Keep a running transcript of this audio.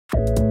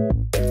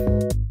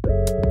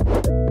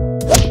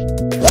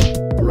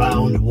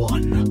Round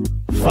one,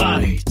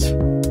 fight!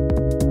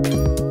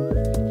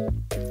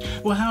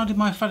 Well, howdy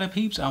my fellow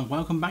peeps, and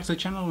welcome back to the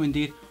channel, or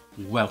indeed,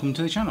 welcome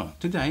to the channel.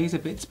 Today is a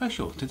bit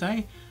special.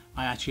 Today,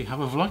 I actually have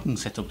a vlogging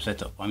setup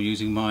set up. I'm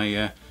using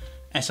my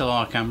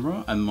SLR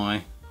camera and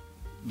my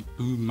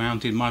boom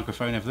mounted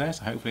microphone over there,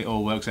 so hopefully it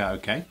all works out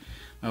okay.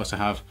 I also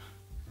have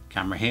a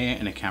camera here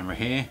and a camera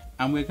here,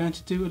 and we're going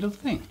to do a little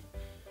thing.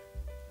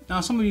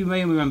 Now, some of you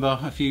may remember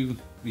a few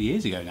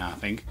years ago now, I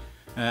think,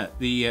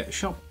 the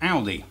shop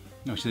Aldi,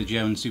 which is a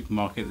German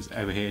supermarket that's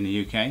over here in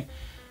the UK,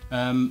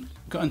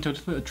 got into a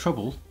bit of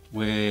trouble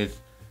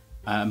with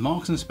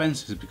Marks and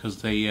Spencer's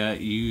because they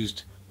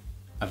used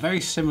a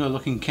very similar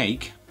looking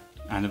cake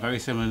and a very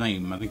similar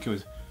name. I think it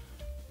was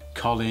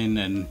Colin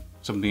and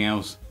something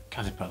else,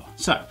 Caterpillar.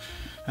 So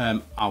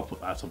I'll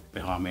put that up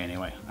behind me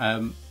anyway.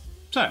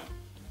 So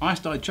I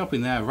started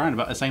shopping there around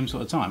about the same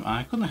sort of time, and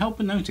I couldn't help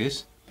but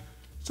notice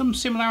some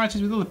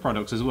similarities with other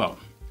products as well,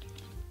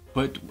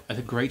 but at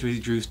a great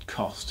reduced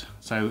cost.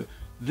 So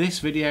this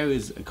video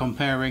is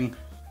comparing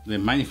the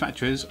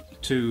manufacturers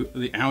to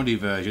the Aldi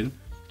version,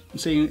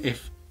 seeing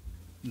if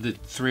the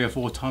 3 or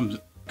 4 times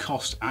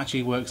cost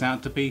actually works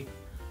out to be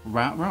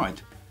about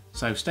right.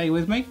 So stay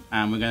with me,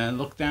 and we're going to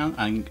look down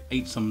and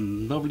eat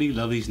some lovely,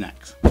 lovely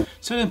snacks.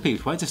 So then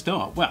peeps, where to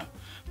start? Well,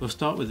 we'll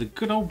start with the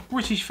good old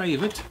British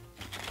favourite,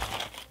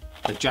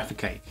 the Jaffa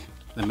Cake,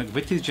 the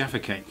McVitie's Jaffa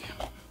Cake.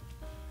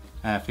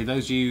 For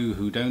those of you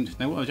who don't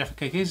know what a Jaffa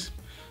Cake is,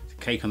 it's a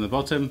cake on the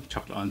bottom,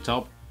 chocolate on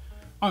top,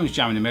 orange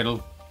jam in the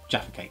middle,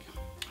 Jaffa Cake.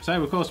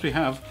 So of course we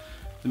have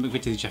the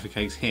McVitie's Jaffa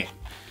Cakes here,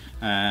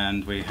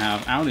 and we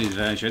have Aldi's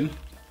version,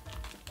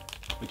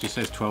 which just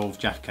says 12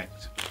 Jaffa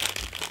Cakes.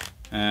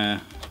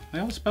 They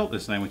all spelt the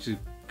same, which is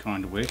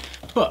kind of weird,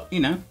 but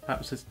you know,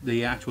 perhaps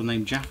the actual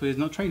name Jaffa is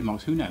not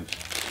trademarked, who knows.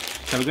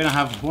 So we're going to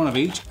have one of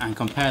each and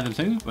compare them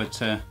to,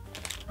 but and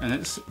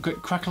let's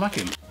crack a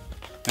lacking.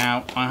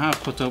 Now, I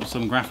have put up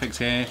some graphics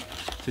here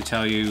to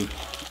tell you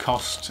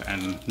cost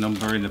and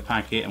number in the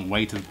packet and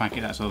weight of the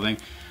packet, that sort of thing.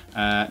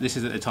 This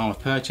is at the time of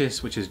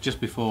purchase, which is just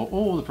before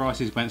all the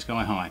prices went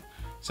sky high.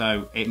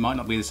 So it might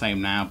not be the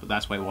same now, but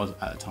that's where it was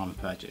at the time of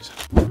purchase.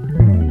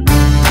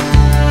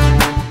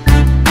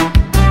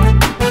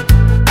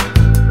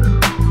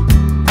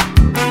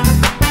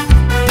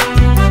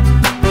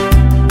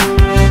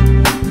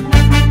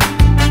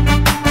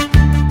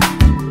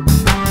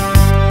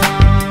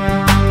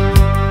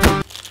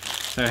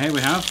 So here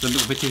we have the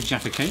McVitie's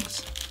Jaffa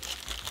Cakes.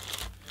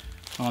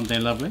 Aren't they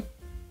lovely?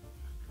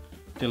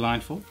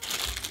 Delightful.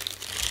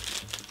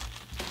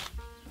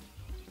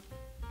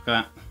 Look at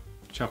that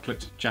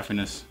chocolate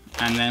jaffiness.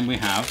 And then we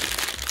have,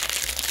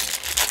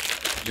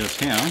 just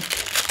here,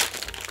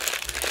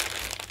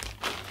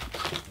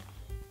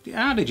 the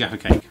Aldi Jaffa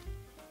Cake.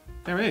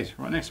 There it is,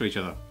 right next to each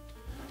other.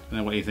 Don't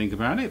know what you think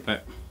about it,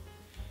 but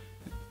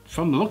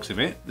from the looks of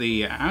it,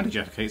 the Aldi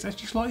Jaffa Cake is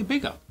actually slightly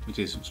bigger, which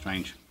is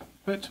strange.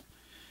 But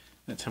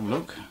let's have a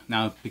look.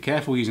 Now, be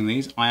careful using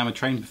these. I am a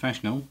trained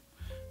professional,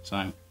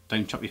 so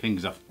don't chop your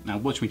fingers off. Now,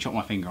 watch me chop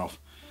my finger off.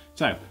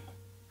 So,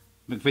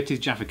 McVitie's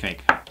Jaffa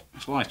Cake,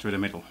 sliced through the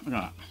middle. Look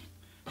at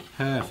that.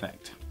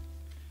 Perfect.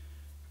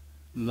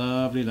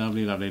 Lovely,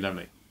 lovely, lovely,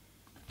 lovely.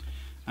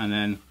 And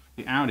then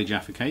the Aldi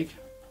Jaffa Cake,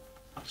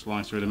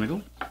 sliced through the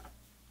middle.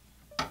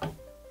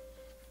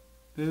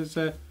 There's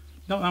not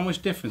that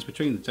much difference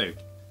between the two.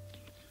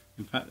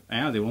 In fact, the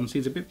Aldi one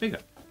seems a bit bigger.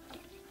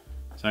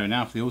 So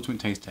now for the ultimate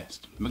taste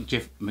test.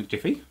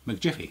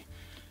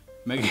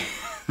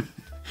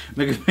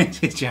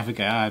 McVitie's Jaffa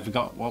Cake. I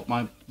forgot what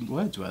my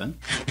words were then.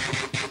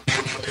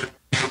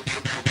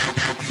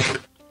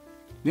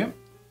 Yep.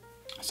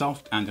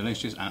 Soft and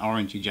delicious and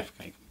orangey Jaffa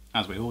Cake,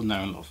 as we all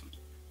know and love.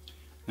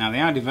 Now the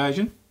Aldi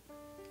version.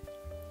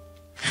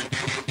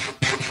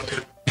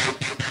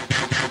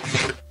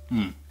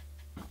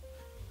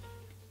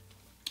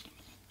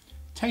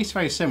 Tastes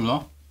very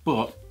similar,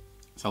 but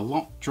it's a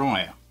lot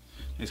drier.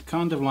 It's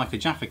kind of like a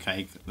Jaffa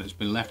Cake that's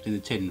been left in the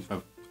tin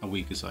for a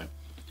week or so.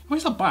 Well,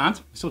 it's not bad.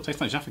 It still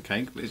tastes like Jaffa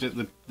Cake, but it's just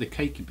the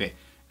cakey bit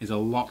is a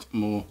lot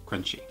more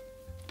crunchy.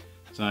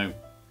 So,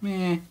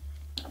 yeah.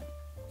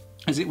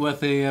 Is it worth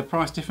the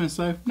price difference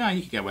though? No,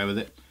 you can get away with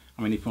it.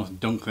 I mean, if you want to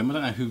dunk them, I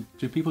don't know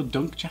do people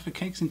dunk Jaffa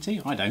Cakes in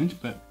tea? I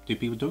don't, but do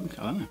people dunk?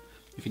 I don't know.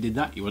 If you did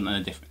that, you wouldn't know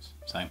the difference.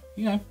 So,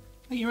 you know,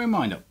 make your own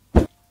mind up.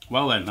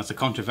 Well then, that's a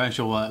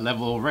controversial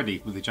level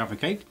already with the Jaffa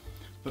Cake,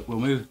 but we'll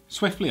move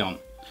swiftly on.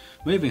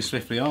 Moving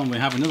swiftly on, we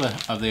have another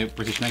of the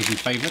British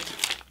nation's favourite,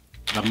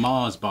 the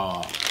Mars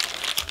bar.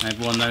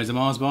 Everyone knows the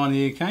Mars bar in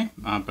the UK.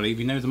 I believe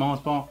you know the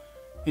Mars bar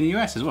in the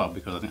US as well,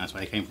 because I think that's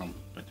where it came from.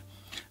 But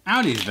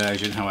Aldi's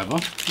version, however,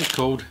 is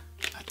called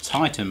a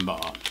Titan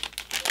bar.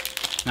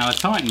 Now, the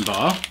Titan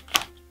bar,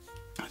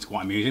 that's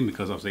quite amusing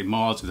because obviously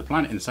Mars is a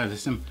planet in the solar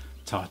system,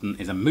 Titan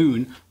is a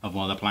moon of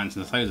one of the planets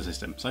in the solar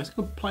system. So it's a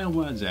good play on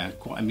words there,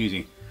 quite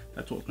amusing.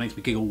 That's what makes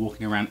me giggle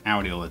walking around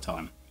Aldi all the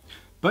time.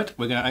 But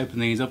we're going to open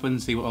these up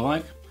and see what I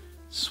like.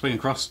 Swing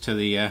across to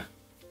the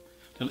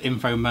little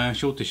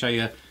infomercial to show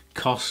you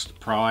cost,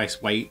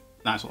 price, weight,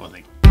 that sort of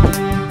thing.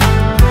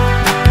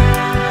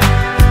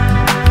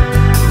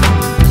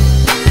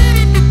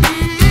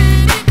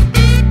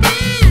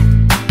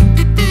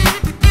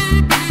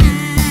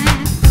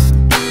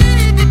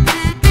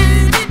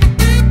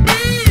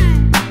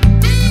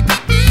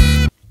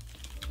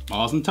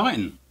 Mars and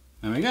Titan.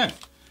 There we go.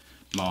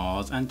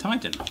 Mars and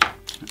Titan.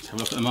 Let's have a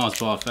look at the Mars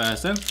bar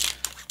first then.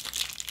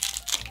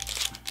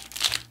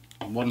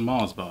 One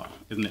Mars bar,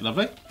 isn't it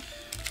lovely?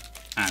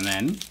 And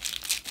then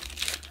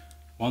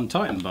one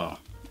Titan bar.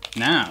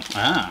 Now,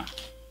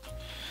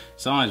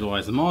 size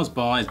wise, the Mars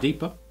bar is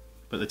deeper,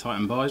 but the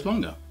Titan bar is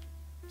longer.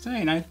 So,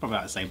 you know, it's probably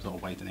about the same sort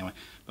of weight anyway.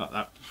 But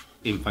that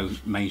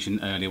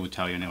information earlier would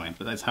tell you anyway.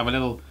 But let's have a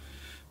little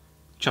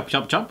chop,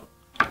 chop, chop.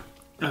 Oh,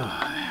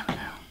 there we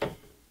go.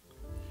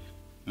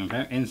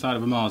 Okay, inside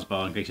of a Mars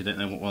bar, in case you don't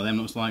know what one of them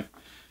looks like.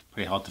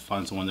 Pretty hard to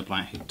find someone on the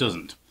planet who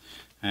doesn't.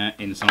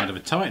 Inside of a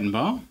Titan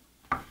bar.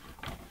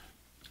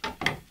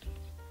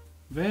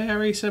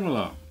 Very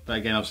similar, but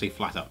again, obviously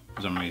flatter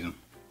for some reason.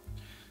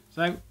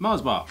 So,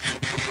 Mars bar.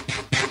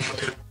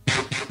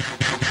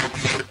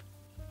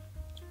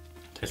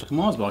 Tastes like a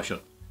Mars bar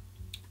should.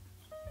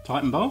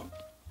 Titan bar.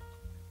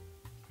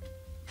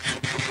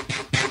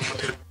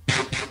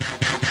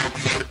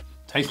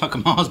 Tastes like a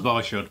Mars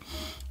bar should.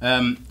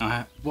 I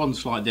have one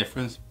slight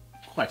difference.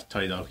 Quite to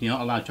tell you though, you're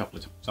not allowed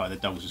chocolate. Sorry, the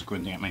dog's just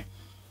grunting at me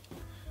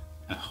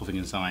and huffing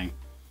and sighing.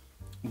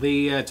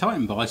 The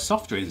Titan bar is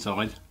softer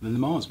inside than the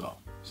Mars bar.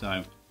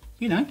 So,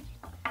 you know,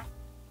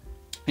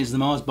 is the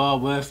Mars bar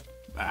worth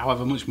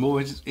however much more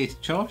it's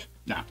charged?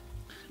 No.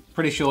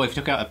 Pretty sure if you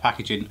took out the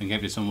packaging and gave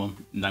it to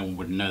someone, no one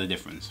would know the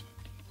difference.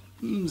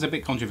 It's a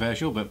bit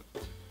controversial, but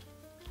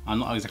I'm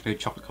not exactly a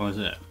chocolate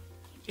connoisseur.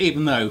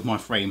 Even though my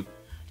frame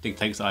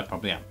dictates that I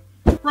probably am.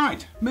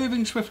 Right,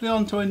 moving swiftly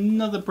on to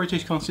another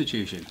British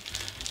constitution.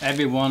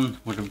 Everyone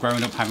would have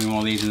grown up having one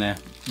of these in their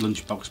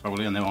lunchbox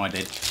probably, I know I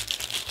did.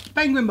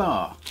 Penguin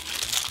bar.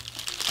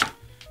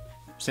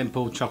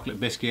 Simple chocolate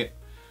biscuit.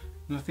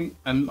 And I think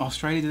in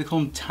Australia, do they call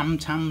them Tam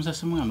Tams or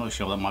something? I'm not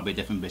sure, that might be a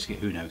different biscuit,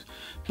 who knows.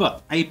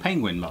 But a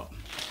penguin bar.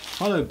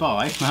 Followed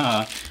by,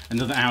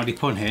 another Aldi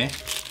pun here,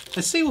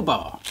 a seal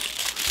bar.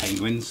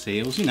 Penguins,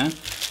 seals, you know,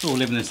 all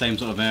live in the same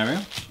sort of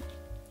area.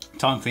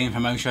 Time for the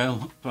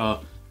infomercial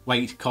for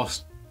weight,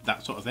 cost,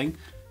 that sort of thing.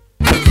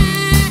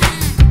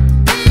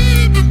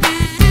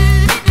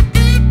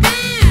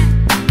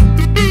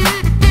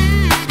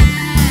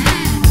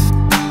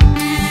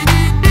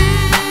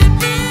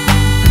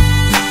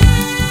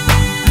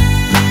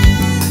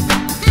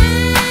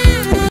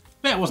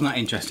 Wasn't that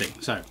interesting?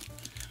 So,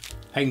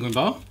 penguin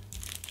bar,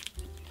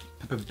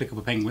 pick up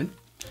a penguin,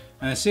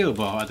 and a seal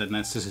bar. I don't know,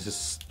 it's just a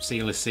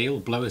seal,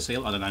 blow a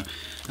seal, I don't know.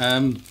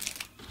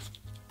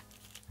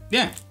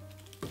 Yeah,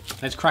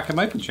 let's crack them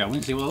open, shall we,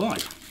 and see what they're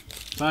like.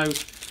 So,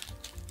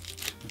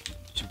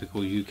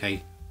 typical UK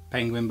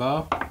penguin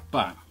bar,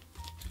 bang.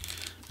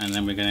 And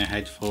then we're going to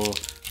head for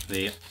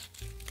the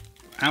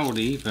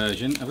Aldi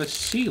version of a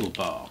seal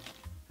bar.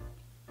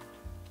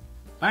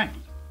 Bang.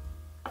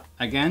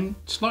 Again,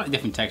 slightly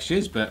different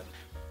textures, but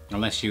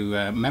unless you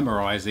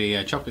memorise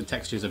the chocolate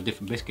textures of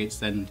different biscuits,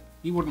 then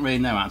you wouldn't really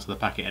know out of the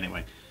packet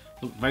anyway.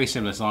 Look, very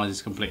similar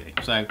sizes completely.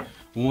 So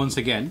once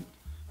again,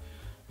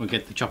 we'll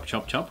get the chop,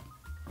 chop, chop.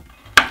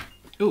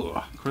 Ooh,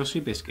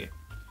 crusty biscuit.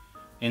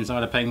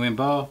 Inside a penguin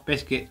bar,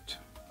 biscuit,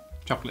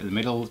 chocolate in the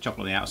middle,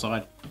 chocolate on the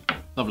outside.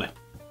 Lovely.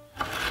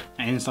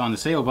 And inside the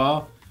seal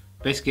bar,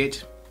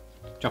 biscuit,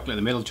 chocolate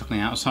in the middle, chocolate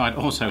on the outside.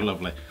 Also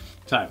lovely.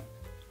 So,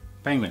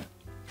 penguin.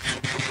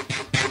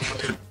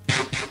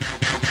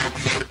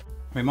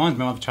 Reminds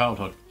me of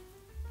childhood.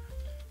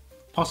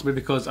 Possibly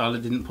because I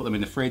didn't put them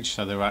in the fridge,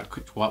 so they're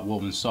quite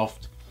warm and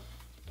soft.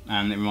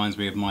 And it reminds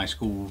me of my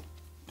school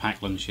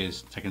packed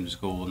lunches, taking them to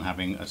school and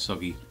having a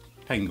soggy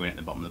penguin at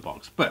the bottom of the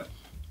box. But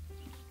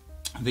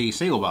the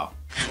seal bar.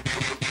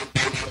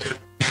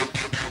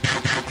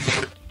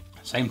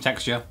 Same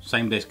texture,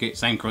 same biscuit,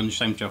 same crunch,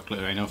 same chocolate,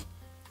 enough.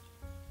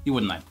 You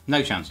wouldn't know.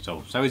 No chance at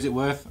all. So is it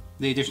worth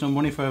the additional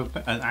money for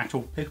an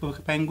actual pickle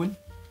penguin?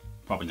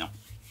 Probably not.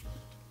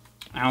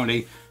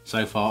 Aldi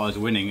so far is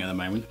winning at the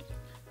moment.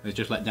 It's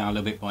just let down a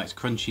little bit by its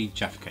crunchy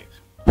Jaffa cakes.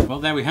 Well,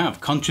 there we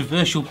have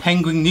controversial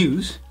penguin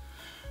news.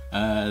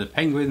 The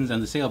penguins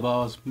and the seal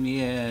bars,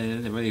 yeah,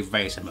 they're really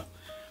very similar.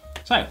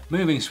 So,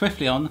 moving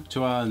swiftly on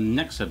to our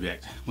next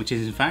subject, which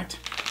is in fact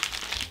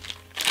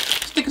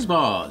Snickers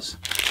bars.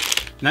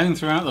 Known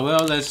throughout the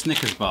world as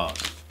Snickers bars.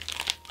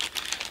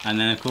 And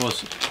then of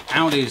course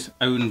Aldi's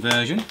own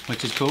version,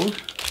 which is called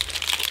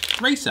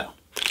Racer.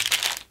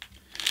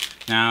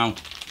 Now,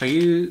 for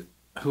you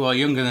who are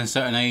younger than a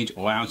certain age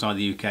or outside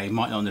the UK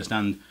might not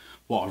understand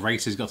what a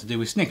racer's got to do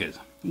with Snickers.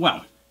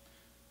 Well,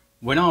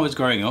 when I was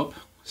growing up,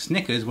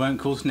 Snickers weren't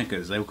called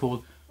Snickers, they were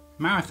called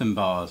marathon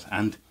bars,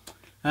 and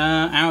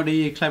Aldi,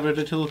 you clever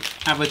little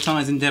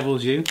advertising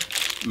devils you,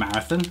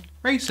 marathon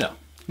racer.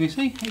 You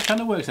see, it kind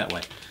of works that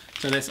way.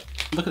 So let's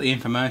look at the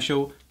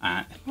infomercial,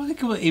 what do they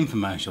call it,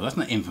 infomercial? That's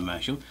not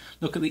infomercial.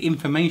 Look at the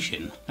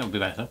information, that would be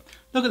better.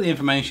 Look at the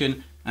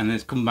information and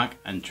let's come back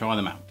and try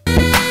them out.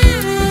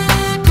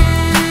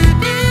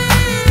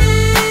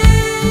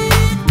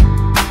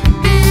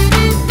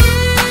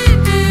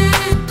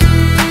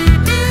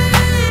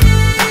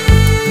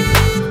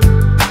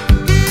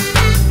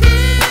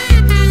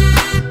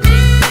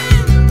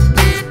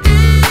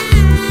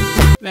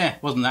 There,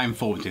 wasn't that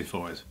informative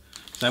for us?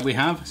 So we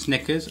have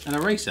Snickers and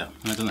Eraser.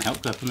 And that doesn't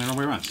help because I put them the wrong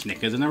way around.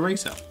 Snickers and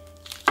Eraser.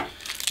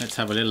 Let's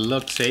have a little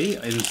look-see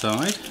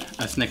inside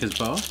a Snickers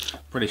bar.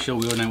 Pretty sure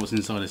we all know what's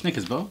inside a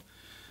Snickers bar.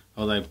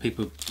 Although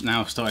people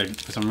now started,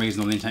 for some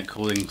reason on the internet,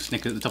 calling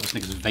Snickers, the top of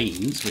Snickers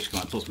veins, which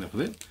kind of throws me up a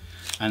bit.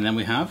 And then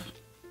we have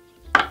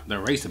the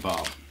Eraser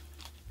bar.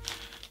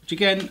 Which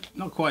again,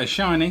 not quite as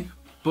shiny,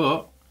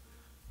 but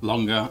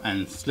longer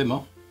and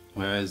slimmer.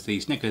 Whereas the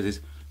Snickers is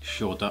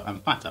shorter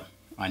and fatter.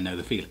 I know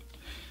the feeling.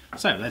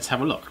 So let's have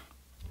a look.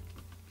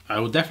 I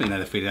will definitely know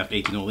the feeling after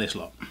eating all this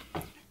lot.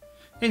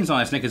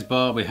 Inside a Snickers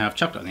bar we have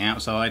chocolate on the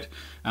outside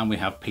and we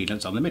have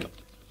peanuts on the middle.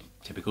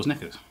 Typical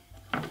Snickers.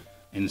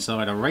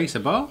 Inside a Eraser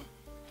bar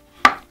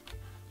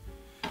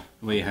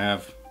we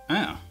have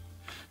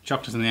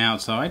chocolate on the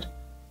outside,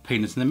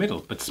 peanuts in the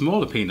middle, but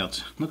smaller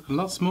peanuts. Look, a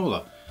lot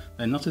smaller.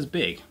 They're not as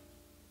big.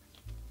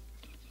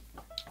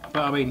 But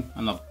I mean,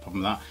 I'm not a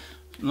problem with that.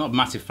 I'm not a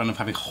massive fan of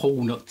having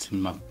whole nuts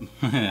in my...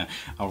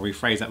 I'll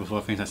rephrase that before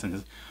I finish that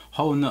sentence.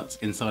 Whole nuts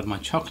inside my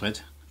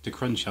chocolate to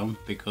crunch on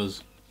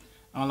because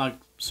I like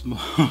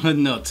smaller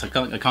nuts. I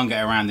can't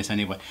get around this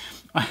anyway.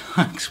 I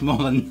like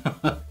smaller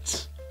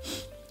nuts.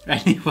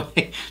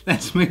 Anyway,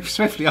 let's move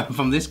swiftly on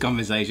from this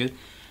conversation.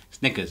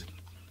 Snickers.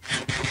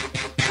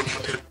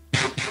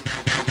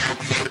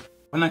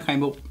 When I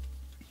came up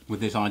with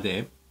this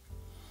idea,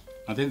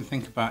 I didn't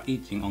think about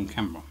eating on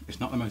camera.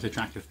 It's not the most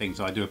attractive thing,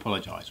 so I do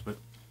apologise. But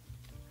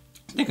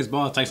Snickers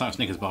bar tastes like a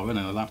Snickers bar, isn't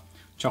it? Like that.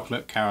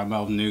 Chocolate,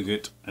 caramel,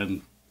 nougat,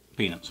 and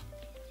peanuts.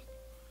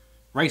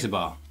 Eraser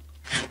bar.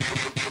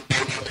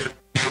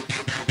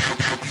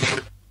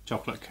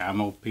 Chocolate,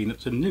 caramel,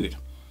 peanuts, and nougat.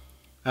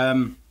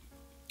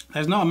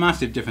 There's not a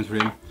massive difference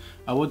between them.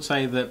 I would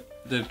say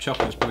that the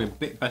chocolate's probably a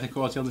bit better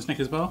quality on the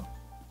Snickers bar,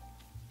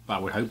 but I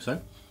would hope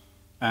so.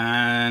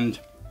 And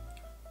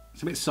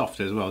it's a bit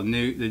softer as well. The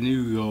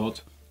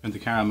nougat and the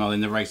caramel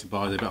in the Eraser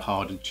bar is a bit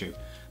harder to chew.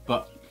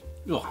 But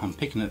I'm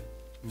picking at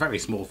very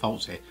small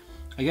faults here.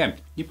 Again,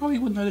 you probably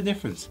wouldn't know the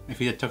difference if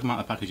you took them out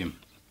of the packaging.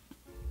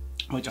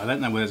 Which I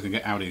don't know whether it's going to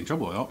get Aldi in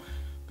trouble or not,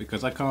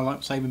 because I kind of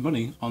like saving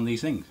money on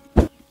these things.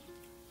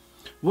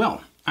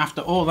 Well,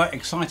 after all that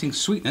exciting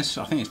sweetness,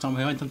 I think it's time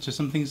we went on to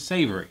something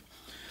savoury.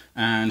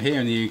 And here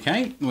in the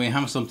UK, we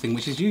have something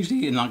which is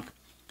usually in like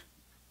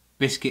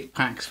biscuit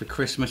packs for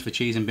Christmas, for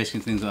cheese and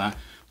biscuits, things like that,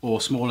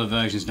 or smaller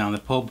versions down the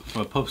pub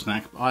for a pub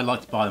snack. I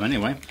like to buy them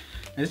anyway.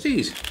 And it's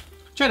these,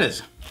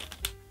 Cheddars.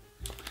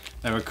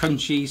 They're a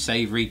crunchy,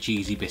 savoury,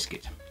 cheesy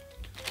biscuit.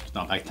 It's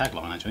not a big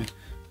tagline actually.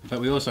 But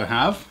we also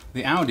have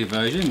the Aldi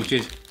version, which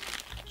is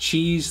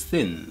Cheese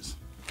Thins.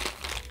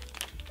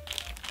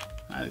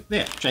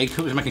 Yeah,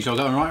 Jacobs, making sure I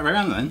got them right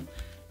around then.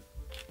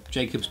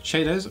 Jacobs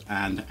Cheddars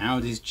and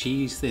Aldi's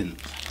Cheese Thins.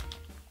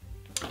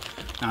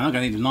 Now I'm not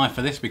going to need a knife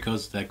for this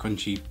because they're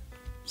crunchy,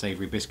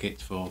 savoury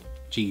biscuits for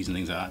cheese and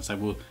things like that. So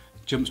we'll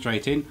jump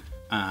straight in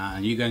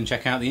and you go and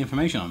check out the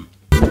information on them.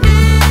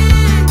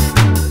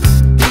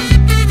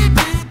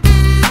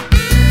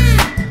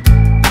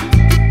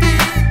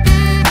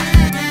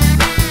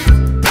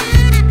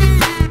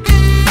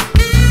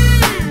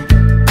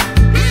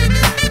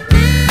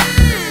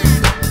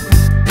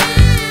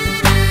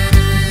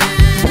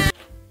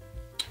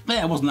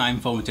 Yeah, it wasn't that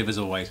informative as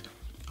always.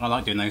 I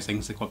like doing those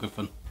things, they're quite good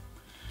fun.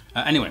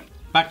 Anyway,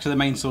 back to the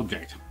main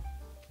subject.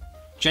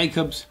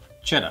 Jacobs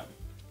Cheddar.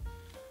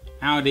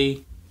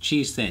 Aldi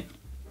Cheese Thin.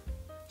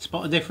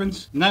 Spot a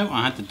difference? No,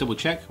 I had to double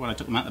check when I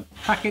took them out of the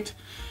packet.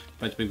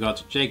 But we've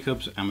got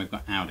Jacobs and we've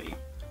got Aldi.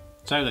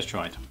 So let's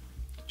try it.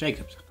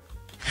 Jacobs.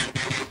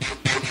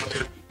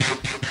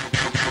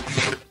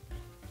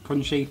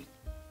 Crunchy,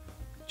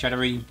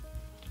 cheddary,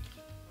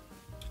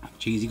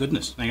 cheesy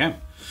goodness. There you go.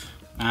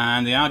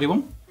 And the Aldi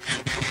one.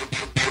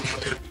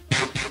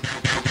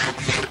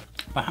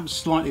 Perhaps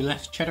slightly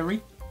less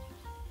cheddary,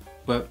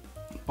 but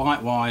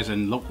bite-wise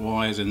and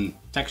look-wise and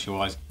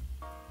texture-wise,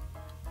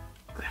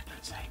 exactly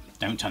the same.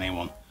 Don't tell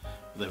anyone,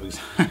 but they're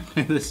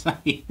exactly the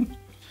same.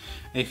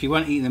 If you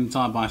weren't eating them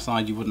side by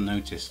side, you wouldn't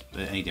notice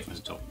any difference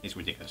at all. It's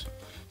ridiculous.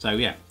 So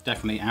yeah,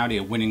 definitely Aldi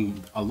are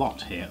winning a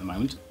lot here at the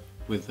moment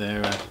with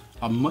their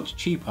a much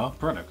cheaper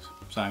products.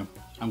 So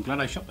I'm glad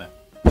I shopped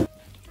there.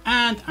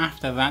 And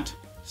after that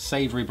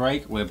savoury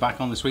break, we're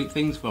back on the sweet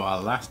things for our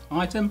last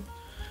item,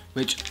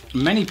 which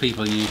many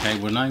people in the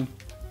UK will know.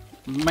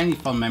 Many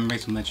fond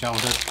memories from their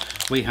childhood.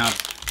 We have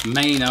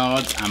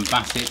Maynard's and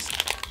Bassett's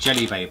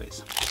Jelly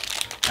Babies.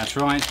 That's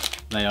right,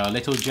 they are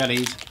little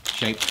jellies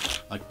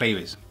shaped like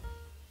babies.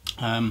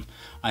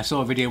 I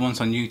saw a video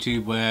once on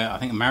YouTube where I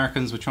think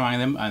Americans were trying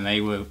them and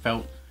they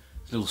felt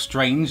a little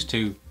strange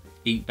to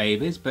eat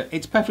babies, but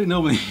it's perfectly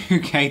normal in the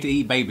UK to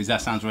eat babies.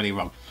 That sounds really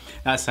wrong.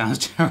 That sounds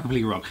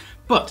terribly wrong.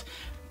 But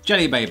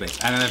Jelly Babies,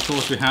 and then of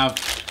course we have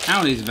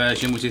Aldi's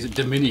version, which is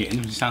Dominion,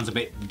 which sounds a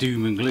bit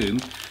doom and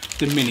gloom.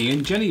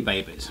 Dominion Jelly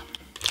Babies.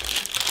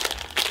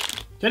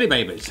 Jelly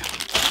Babies.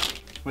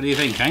 What do you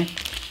think, eh?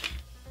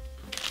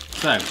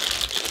 So,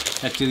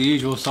 let's do the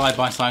usual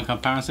side-by-side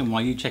comparison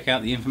while you check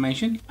out the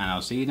information, and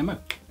I'll see you in a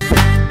moment.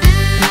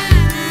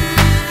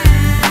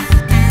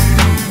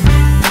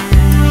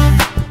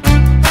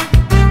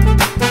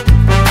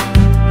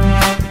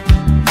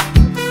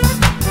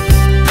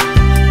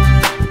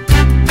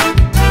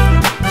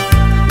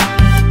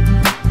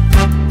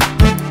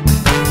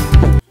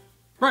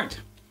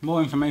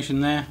 more information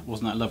there.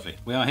 Wasn't that lovely?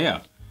 We are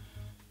here.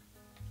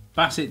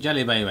 Bassett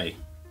Jelly Baby,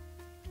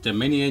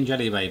 Dominion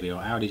Jelly Baby,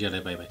 or Aldi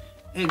Jelly Baby.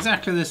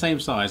 Exactly the same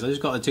size. I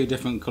just got the two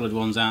different coloured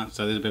ones out,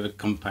 so there's a bit of a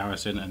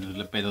comparison and a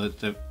little bit of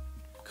the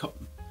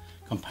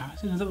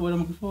comparison. Is that the word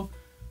I'm looking for?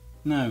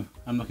 No,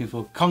 I'm looking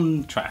for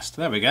contrast.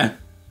 There we go.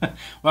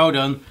 Well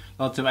done.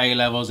 Lots of A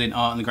levels in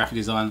art and graphic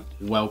design.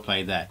 Well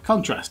played there.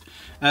 Contrast.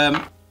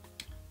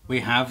 We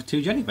have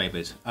two jelly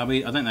babies. I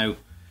mean, I don't know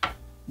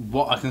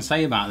what I can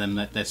say about them.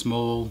 That they're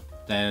small,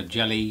 they're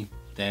jelly,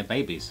 they're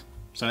babies.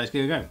 So let's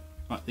give it a go.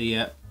 Right,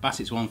 the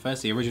Bassett's one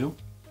first, the original.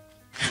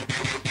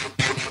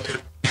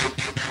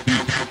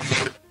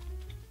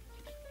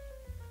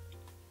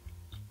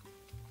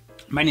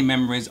 Many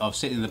memories of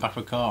sitting in the back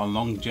of a car on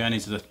long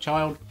journeys as a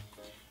child,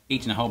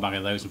 eating a whole bag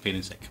of those and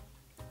feeling sick.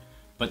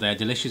 But they're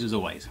delicious as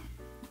always.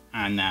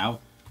 And now,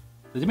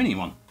 the Dominion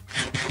one.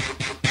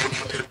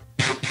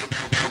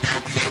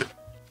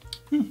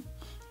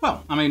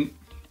 Well, I mean,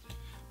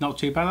 not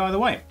too bad either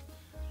way.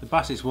 The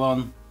Bassett's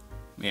one,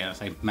 yeah, I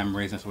say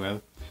memories, that's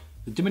whatever.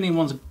 The Dominion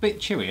one's a bit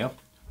chewier,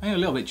 only a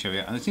little bit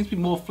chewier, and it seems to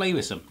be more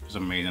flavoursome for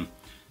some reason.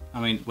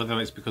 I mean, whether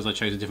it's because I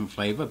chose a different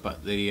flavour,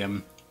 but the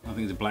I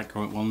think the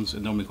blackcurrant ones are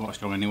normally quite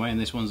strong anyway, and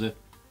this one's a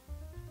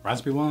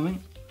raspberry one, I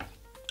think.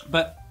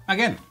 But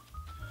again,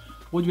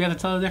 would you be able to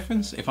tell the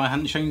difference if I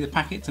hadn't shown you the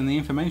packets and the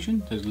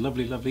information? Those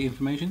lovely, lovely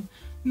information?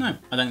 No,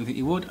 I don't think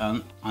you would,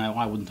 and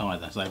I wouldn't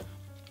either. So,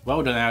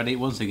 well done Aldi,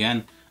 once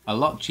again. A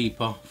lot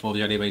cheaper for the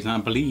jelly babies, and I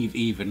believe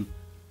even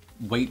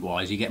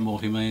weight-wise you get more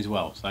for your money as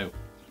well. So,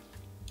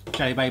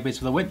 jelly babies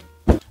for the win.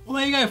 Well,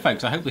 there you go,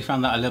 folks. I hope we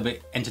found that a little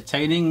bit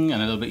entertaining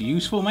and a little bit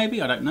useful,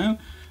 maybe. I don't know.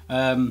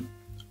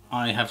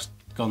 I have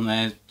gone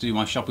there to do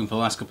my shopping for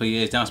the last couple of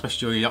years now,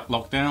 especially during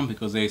lockdown,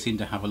 because they seem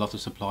to have a lot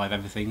of supply of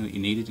everything that you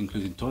needed,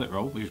 including toilet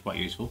roll, which is quite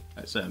useful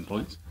at certain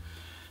points.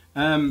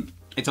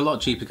 It's a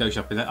lot cheaper to go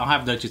shopping there. I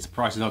have noticed the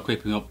prices are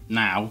creeping up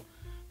now,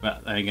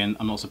 but then again,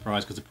 I'm not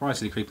surprised because the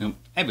prices are creeping up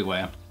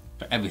everywhere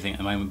for everything at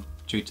the moment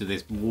due to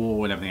this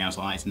war and everything else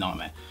like that. It's a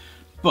nightmare.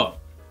 But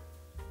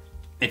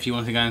if you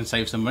want to go and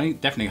save some money,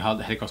 definitely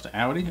head across to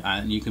Aldi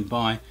and you can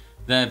buy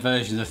their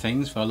versions of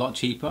things for a lot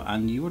cheaper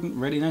and you wouldn't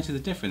really notice the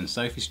difference.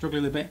 So if you're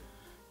struggling a bit,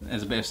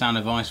 there's a bit of sound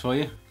advice for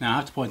you. Now I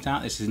have to point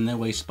out this is in no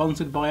way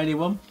sponsored by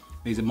anyone.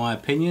 These are my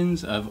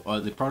opinions of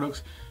the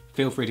products.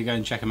 Feel free to go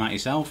and check them out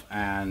yourself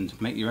and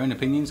make your own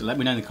opinions. Let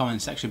me know in the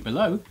comments section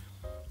below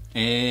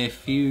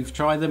if you've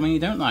tried them and you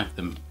don't like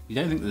them. You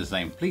don't think they're the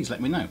same, please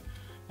let me know.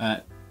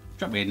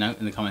 Drop me a note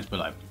in the comments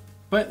below.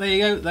 But there you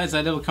go, there's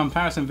a little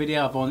comparison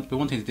video I've been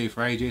wanting to do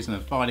for ages and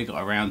I've finally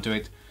got around to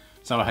it.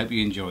 So I hope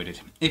you enjoyed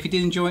it. If you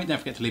did enjoy it, don't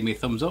forget to leave me a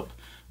thumbs up.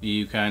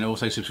 You can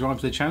also subscribe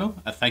to the channel.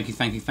 Thank you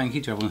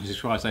to everyone who's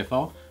subscribed so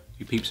far.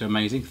 You peeps are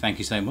amazing, thank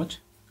you so much.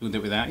 Couldn't do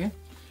it without you.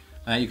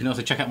 You can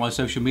also check out my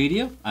social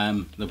media.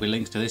 There'll be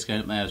links to this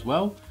going up there as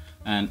well.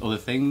 And other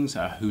things,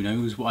 who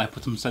knows what I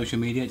put on social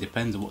media. It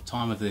depends on what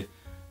time of the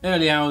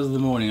early hours of the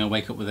morning I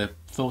wake up with a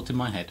thought in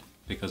my head.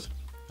 Because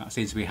that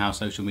seems to be how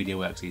social media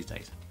works these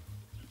days.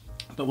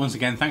 But once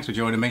again, thanks for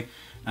joining me.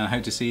 And I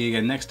hope to see you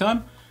again next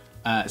time.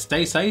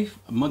 Stay safe,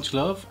 much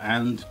love,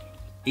 and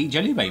eat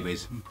jelly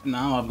babies.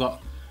 Now I've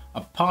got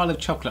a pile of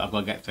chocolate I've got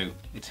to get to.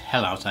 It's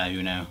hell out there,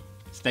 you know.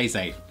 Stay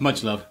safe.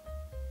 Much love.